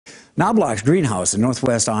Knobloch's greenhouse in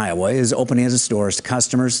northwest Iowa is opening its doors to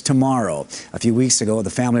customers tomorrow. A few weeks ago, the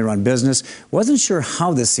family-run business wasn't sure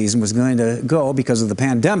how this season was going to go because of the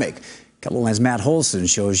pandemic. KELOLAND's Matt Holson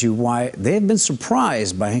shows you why they've been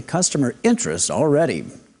surprised by customer interest already.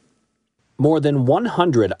 More than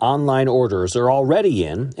 100 online orders are already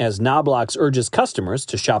in as Knobloch urges customers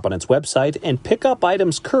to shop on its website and pick up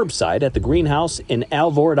items curbside at the greenhouse in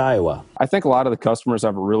Alvord, Iowa. I think a lot of the customers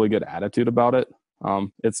have a really good attitude about it.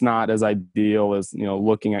 It's not as ideal as,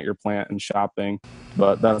 looking at your plant and shopping,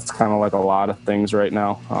 but that's kind of like a lot of things right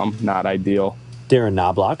now, not ideal. Darren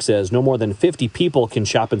Knobloch says no more than 50 people can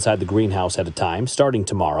shop inside the greenhouse at a time, starting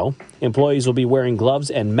tomorrow. Employees will be wearing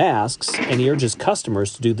gloves and masks, and he urges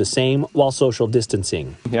customers to do the same while social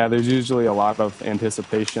distancing. Yeah, there's usually a lot of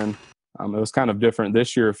anticipation. It was kind of different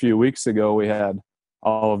this year. A few weeks ago, we had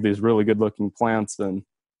all of these really good-looking plants, and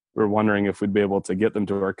we were wondering if we'd be able to get them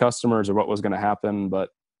to our customers or what was going to happen. But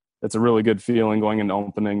it's a really good feeling going into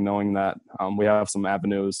opening, knowing that we have some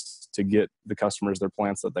avenues to get the customers their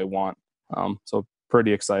plants that they want. So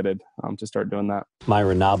pretty excited to start doing that.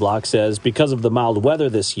 Myra Knobloch says because of the mild weather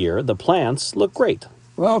this year, the plants look great.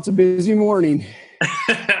 Well, it's a busy morning.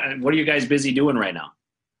 What are you guys busy doing right now?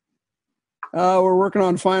 We're working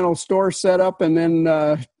on final store setup, and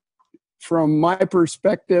then from my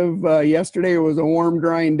perspective, yesterday was a warm,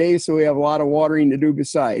 drying day, so we have a lot of watering to do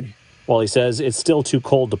beside. While he says it's still too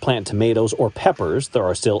cold to plant tomatoes or peppers, there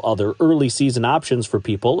are still other early season options for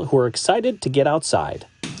people who are excited to get outside.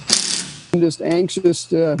 I'm just anxious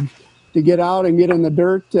to get out and get in the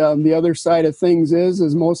dirt. The other side of things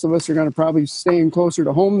is most of us are going to probably staying closer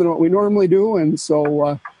to home than what we normally do, and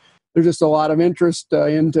so there's just a lot of interest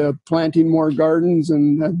into planting more gardens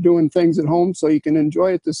and doing things at home so you can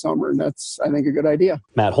enjoy it this summer, and that's, I think, a good idea.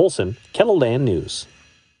 Matt Holson, KELOLAND News.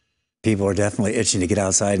 People are definitely itching to get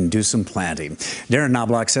outside and do some planting. Darren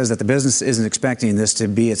Knobloch says that the business isn't expecting this to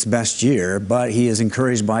be its best year, but he is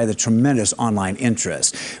encouraged by the tremendous online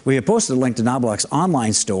interest. We have posted a link to Knobloch's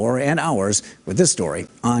online store and ours with this story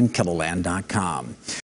on KELOLAND.com.